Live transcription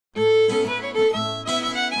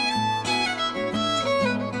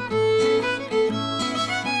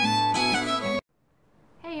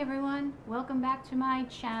back to my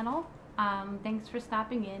channel. Thanks for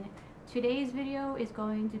stopping in. Today's video is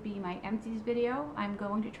going to be my empties video. I'm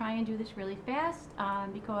going to try and do this really fast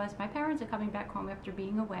because my parents are coming back home after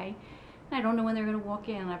being away. And I don't know when they're going to walk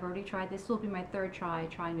in. I've already tried this. This will be my third try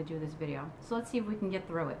trying to do this video. So let's see if we can get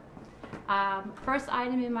through it. First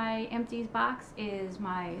item in my empties box is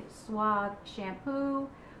my Suave shampoo,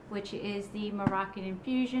 which is the Moroccan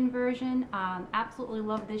infusion version. Absolutely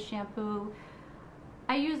love this shampoo.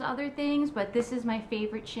 I use other things, but this is my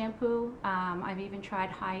favorite shampoo. I've even tried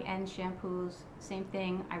high-end shampoos. Same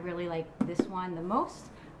thing. I really like this one the most.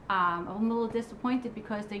 I'm a little disappointed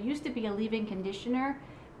because there used to be a leave-in conditioner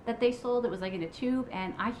that they sold. It was like in a tube,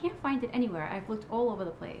 and I can't find it anywhere. I've looked all over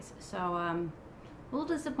the place. So a little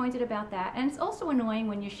disappointed about that. And it's also annoying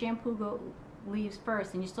when your shampoo leaves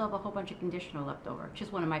first and you still have a whole bunch of conditioner left over. It's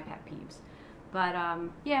just one of my pet peeves. But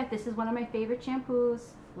yeah, this is one of my favorite shampoos.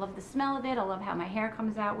 Love the smell of it. I love how my hair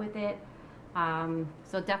comes out with it.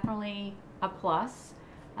 So definitely a plus.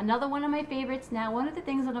 Another one of my favorites. Now, one of the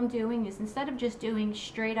things that I'm doing is instead of just doing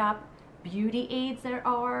straight up beauty aids that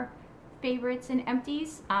are favorites in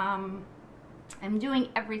empties, I'm doing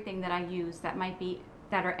everything that I use that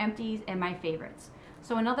are empties and my favorites.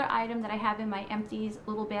 So another item that I have in my empties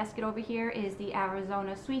little basket over here is the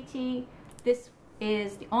Arizona sweet tea. This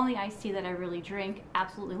is the only iced tea that I really drink.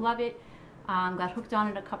 Absolutely love it. Got hooked on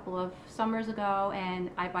it a couple of summers ago, and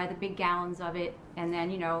I buy the big gallons of it, and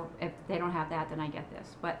then, you know, if they don't have that, then I get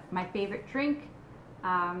this. But my favorite drink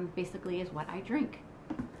basically is what I drink.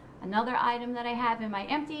 Another item that I have in my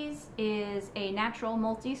empties is a natural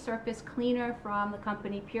multi-surface cleaner from the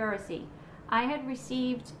company Puracy. I had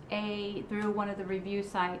received through one of the review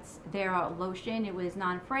sites, their lotion. It was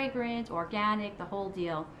non-fragrant, organic, the whole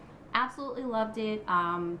deal. Absolutely loved it.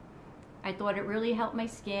 I thought it really helped my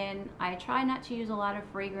skin. I try not to use a lot of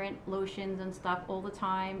fragrant lotions and stuff all the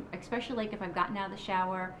time, especially like if I've gotten out of the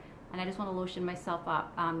shower and I just want to lotion myself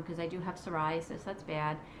up because I do have psoriasis. That's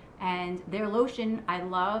bad. And their lotion I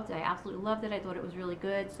loved. I absolutely loved it. I thought it was really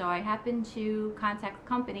good. So I happened to contact the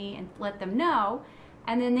company and let them know.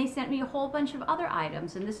 And then they sent me a whole bunch of other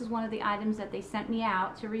items. And this is one of the items that they sent me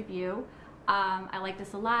out to review. I like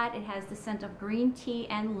this a lot. It has the scent of green tea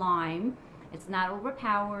and lime. It's not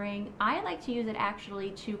overpowering. I like to use it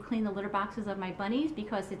actually to clean the litter boxes of my bunnies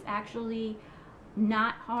because it's actually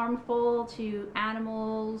not harmful to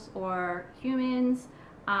animals or humans.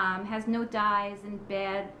 Has no dyes and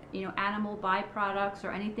bad, animal byproducts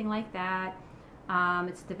or anything like that.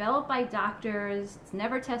 It's developed by doctors. It's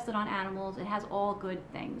never tested on animals. It has all good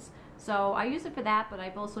things. So I use it for that, but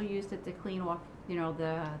I've also used it to clean off,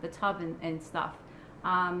 the tub and stuff.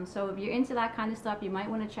 So if you're into that kind of stuff, you might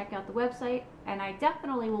want to check out the website, and I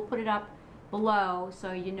definitely will put it up below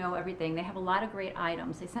so you know everything. They have a lot of great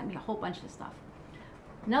items. They sent me a whole bunch of stuff.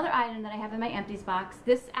 Another item that I have in my empties box,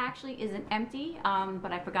 this actually isn't empty,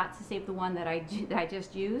 but I forgot to save the one that I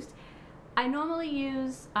just used. I normally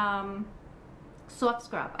use soft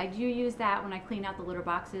scrub. I do use that when I clean out the litter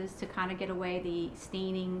boxes to kind of get away the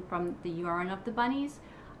staining from the urine of the bunnies.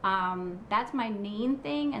 That's my main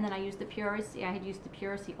thing, and then I use the Puracy. I had used the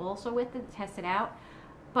Puracy also with it to test it out,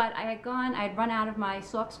 but I had run out of my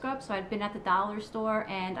soft scrub, so I'd been at the dollar store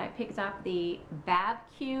and I picked up the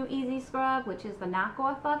BAB-O Easy Scrub, which is the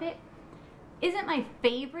knockoff of it. Isn't my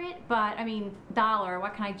favorite, but I mean, dollar,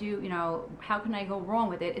 what can I do, how can I go wrong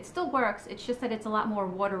with it? It still works. It's just that it's a lot more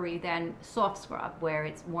watery than soft scrub, where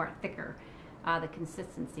it's more thicker, the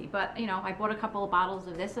consistency. But I bought a couple of bottles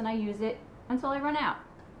of this and I use it until I run out.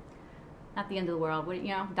 Not the end of the world, but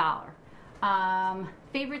dollar.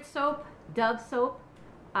 Favorite soap, Dove soap.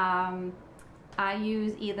 I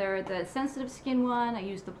use either the sensitive skin one, I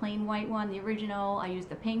use the plain white one, the original, I use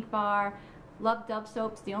the pink bar. Love Dove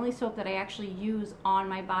soaps. The only soap that I actually use on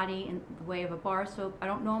my body in the way of a bar soap. I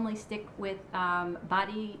don't normally stick with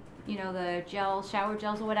body, the gel, shower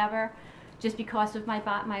gels or whatever, just because of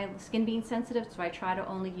my skin being sensitive. So I try to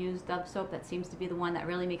only use Dove soap. That seems to be the one that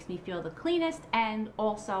really makes me feel the cleanest, and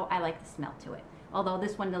also I like the smell to it, although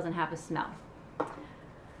this one doesn't have a smell.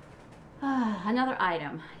 Another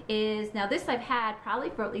item is, now this I've had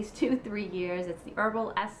probably for at least 2-3 years. It's the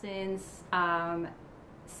Herbal Essence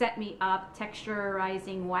Set Me Up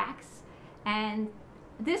Texturizing Wax, and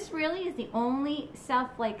this really is the only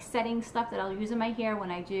setting stuff that I'll use in my hair when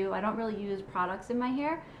I do. I don't really use products in my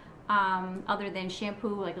hair other than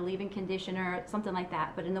shampoo, like a leave-in conditioner, something like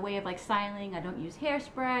that. But in the way of styling, I don't use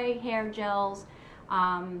hairspray, hair gels.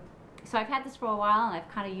 So I've had this for a while and I've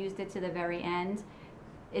kind of used it to the very end.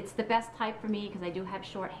 It's the best type for me because I do have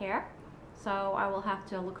short hair, so I will have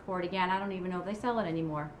to look for it again. I don't even know if they sell it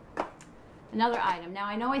anymore. Another item. Now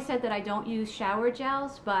I know I said that I don't use shower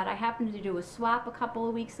gels, but I happened to do a swap a couple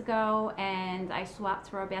of weeks ago, and I swapped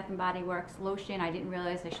for our Bath & Body Works lotion. I didn't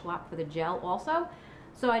realize I swapped for the gel also.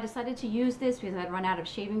 So I decided to use this because I'd run out of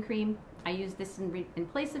shaving cream. I used this in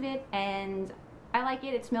place of it, and I like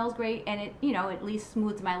it. It smells great, and it, you know, at least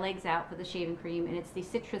smooths my legs out for the shaving cream. And it's the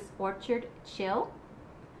Citrus Orchid Chill.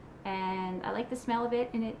 And I like the smell of it,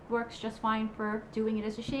 and it works just fine for doing it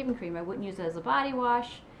as a shaving cream. I wouldn't use it as a body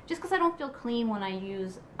wash, just because I don't feel clean when I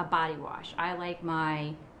use a body wash. I like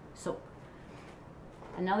my soap.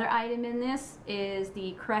 Another item in this is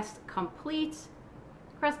the Crest Complete.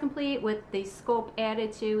 Crest Complete with the scope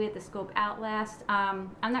added to it, the scope outlast.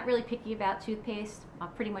 I'm not really picky about toothpaste. I'll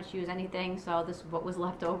pretty much use anything, so this is what was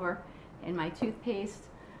left over in my toothpaste.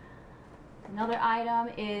 Another item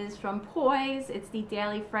is from Poise. It's the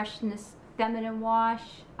Daily Freshness Feminine Wash.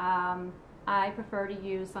 I prefer to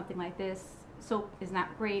use something like this. Soap is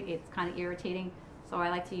not great. It's kind of irritating, so I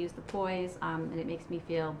like to use the Poise, and it makes me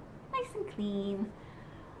feel nice and clean.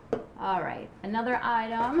 All right, another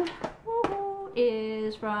item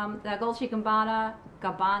is from the Dolce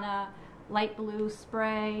Gabbana light blue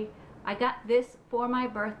spray. I got this for my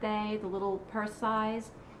birthday, the little purse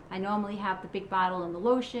size. I normally have the big bottle and the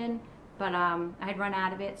lotion, but I had run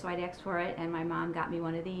out of it, so I'd asked for it, and my mom got me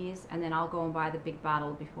one of these, and then I'll go and buy the big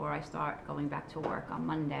bottle before I start going back to work on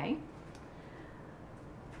Monday.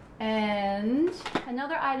 And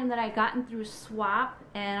another item that I gotten through Swap,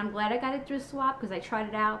 and I'm glad I got it through Swap because I tried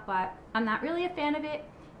it out, but I'm not really a fan of it.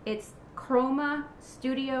 It's CHROMA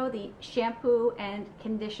Studio, the shampoo and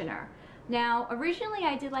conditioner. Now, originally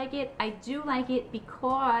I did like it. I do like it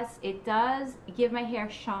because it does give my hair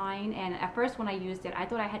shine, and at first when I used it, I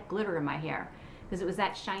thought I had glitter in my hair because it was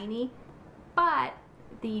that shiny. But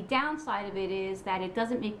the downside of it is that it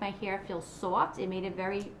doesn't make my hair feel soft. It made a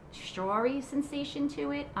very strawy sensation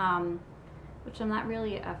to it, which I'm not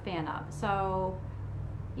really a fan of. So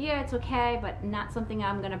yeah, it's okay, but not something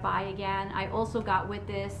I'm gonna buy again. I also got with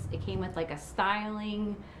this, it came with like a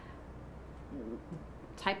styling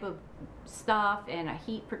type of stuff and a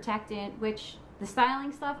heat protectant, which the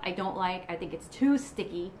styling stuff I don't like. I think it's too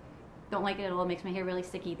sticky. Don't like it at all. It makes my hair really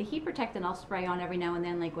sticky. The heat protectant I'll spray on every now and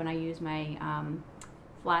then, like when I use my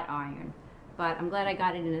flat iron. But I'm glad I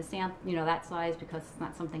got it in a sample, you know, that size, because it's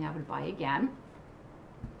not something I would buy again.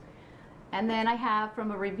 And then I have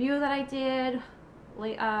from a review that I did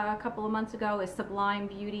a couple of months ago is Sublime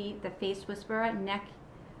Beauty, the Face Whisperer neck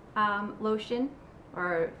lotion,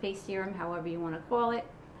 or face serum, however you want to call it.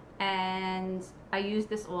 And I used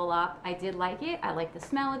this all up. I did like it. I like the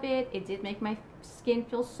smell of it. It did make my skin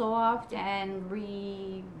feel soft and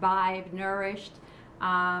revived, nourished. So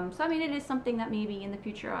I mean, it is something that maybe in the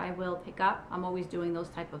future I will pick up. I'm always doing those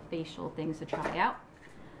type of facial things to try out.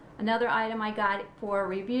 Another item I got for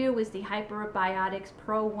review was the Hyperbiotics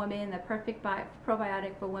Pro Woman, the perfect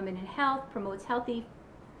probiotic for women in health, promotes healthy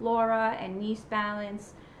flora and niche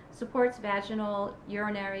balance, supports vaginal,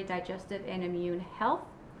 urinary, digestive, and immune health.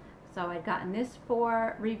 So I'd gotten this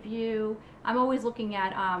for review. I'm always looking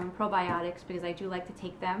at probiotics because I do like to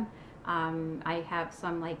take them. I have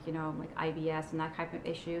some, like, you know, like IBS and that type of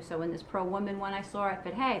issue. So when this Pro Woman one I saw, I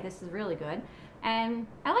thought, hey, this is really good. And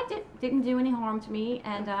I liked it. Didn't do any harm to me.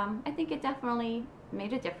 And I think it definitely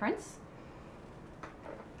made a difference.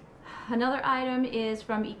 Another item is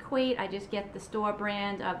from Equate. I just get the store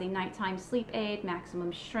brand of the nighttime sleep aid,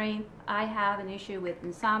 maximum strength. I have an issue with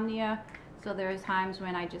insomnia, so there's times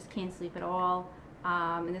when I just can't sleep at all.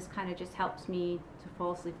 And this kind of just helps me to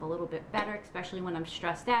fall asleep a little bit better, especially when I'm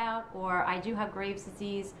stressed out, or I do have Graves'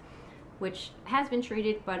 disease, which has been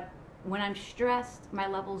treated, but when I'm stressed, my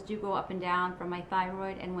levels do go up and down from my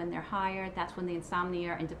thyroid, and when they're higher, that's when the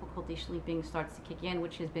insomnia and difficulty sleeping starts to kick in,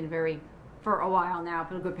 which has been for a while now,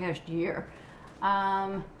 for a good past year.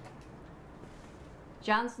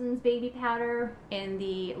 Johnson's baby powder in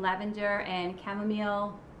the lavender and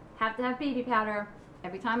chamomile. Have to have baby powder.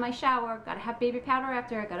 Every time I shower, gotta have baby powder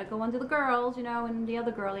after. I gotta go under the girls, you know, in the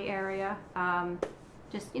other girly area.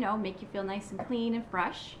 Just, you know, make you feel nice and clean and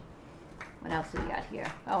fresh. What else do we got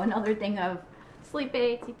here? Oh, another thing of sleep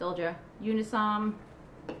aids. He told you. Unisom.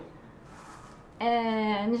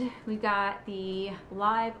 And we got the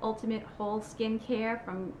Live Ultimate Whole Skincare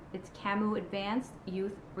from its camuadvanced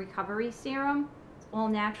Youth Recovery Serum. It's all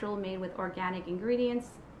natural, made with organic ingredients.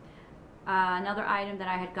 Another item that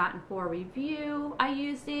I had gotten for review. I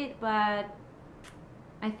used it, but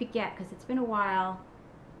I forget because it's been a while.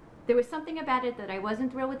 There was something about it that I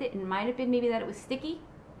wasn't thrilled with it, and it might have been maybe that it was sticky.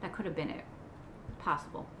 That could have been it.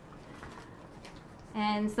 Possible.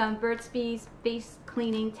 and some BURT'S BEE'S face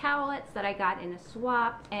cleaning towelettes that I got in a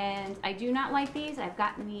swap. And I do not like these. I've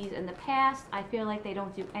gotten these in the past. I feel like they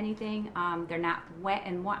don't do anything. They're not wet,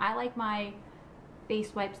 and I like my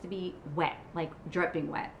face wipes to be wet, like dripping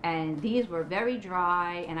wet, and these were very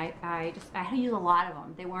dry, and I had to use a lot of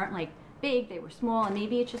them. They weren't like big, they were small, and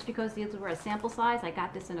maybe it's just because these were a sample size. I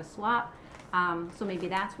got this in a swap, so maybe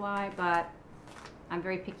that's why. But I'm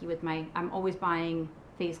very picky with I'm always buying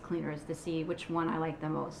face cleaners to see which one I like the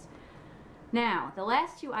most. Now, the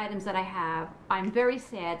last two items that I have, I'm very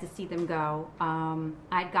sad to see them go.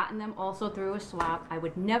 I'd gotten them also through a swap. I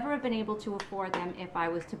would never have been able to afford them if I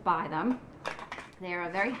was to buy them. They're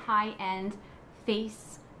a very high-end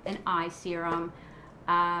face and eye serum.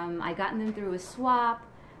 I gotten them through a swap,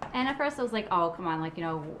 and at first I was like, oh, come on, like, you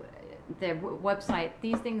know, their website,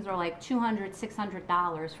 these things are like $200,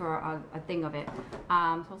 $600 for a thing of it. So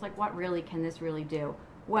I was like, what really can this really do?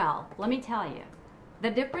 Well, let me tell you,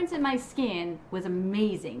 the difference in my skin was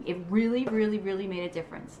amazing. It really, really, really made a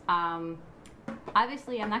difference.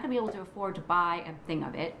 Obviously, I'm not gonna be able to afford to buy a thing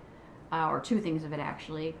of it, or two things of it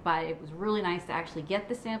actually, but it was really nice to actually get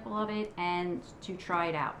the sample of it and to try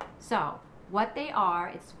it out. So, what they are,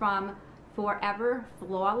 it's from Forever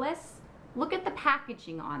Flawless. Look at the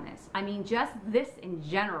packaging on this. I mean, just this in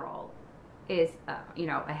general is, you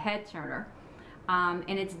know, a head turner.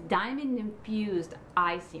 And it's diamond infused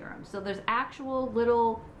eye serum. So there's actual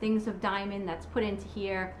little things of diamond that's put into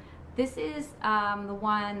here. This is the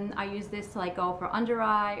one, I use this to like go for under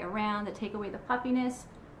eye, around, to take away the puffiness.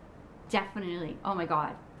 Definitely, oh my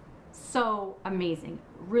God, so amazing.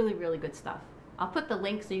 Really, really good stuff. I'll put the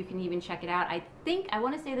link so you can even check it out. I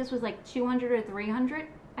want to say this was like 200 or 300,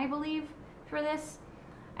 I believe, for this.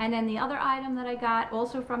 And then the other item that I got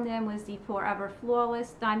also from them was the Forever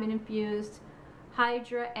Flawless Diamond Infused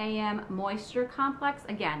Hydra AM Moisture Complex.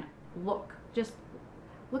 Again, just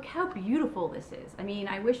look how beautiful this is. I mean,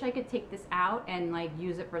 I wish I could take this out and like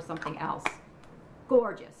use it for something else.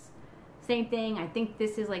 Gorgeous. Same thing, I think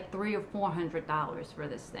this is like $300 or $400 for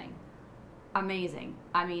this thing. Amazing.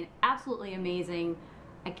 I mean, absolutely amazing.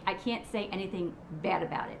 I can't say anything bad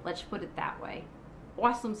about it. Let's put it that way.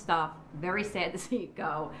 Awesome stuff. Very sad to see it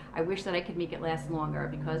go. I wish that I could make it last longer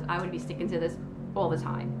because I would be sticking to this all the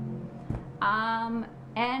time.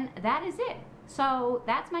 And that is it. So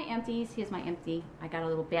that's my empties. Here's my empty. I got a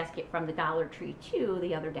little basket from the Dollar Tree too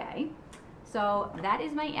the other day. So that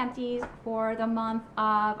is my empties for the month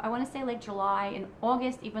of, I want to say like July and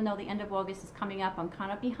August, even though the end of August is coming up, I'm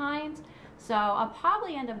kind of behind. So I'll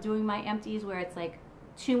probably end up doing my empties where it's like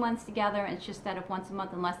 2 months together and it's just instead of once a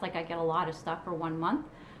month, unless like I get a lot of stuff for 1 month.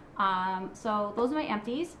 So those are my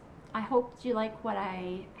empties. I hope you like what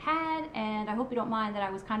I had, and I hope you don't mind that I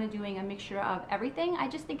was kind of doing a mixture of everything. I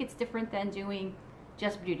just think it's different than doing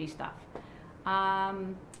just beauty stuff.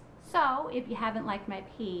 So if you haven't liked my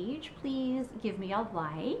page, please give me a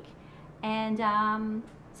like, and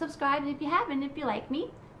subscribe if you haven't, if you like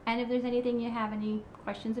me. And if there's anything you have any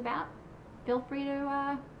questions about, feel free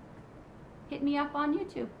to hit me up on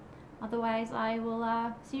YouTube. Otherwise, I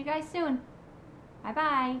will see you guys soon.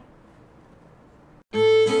 Bye-bye.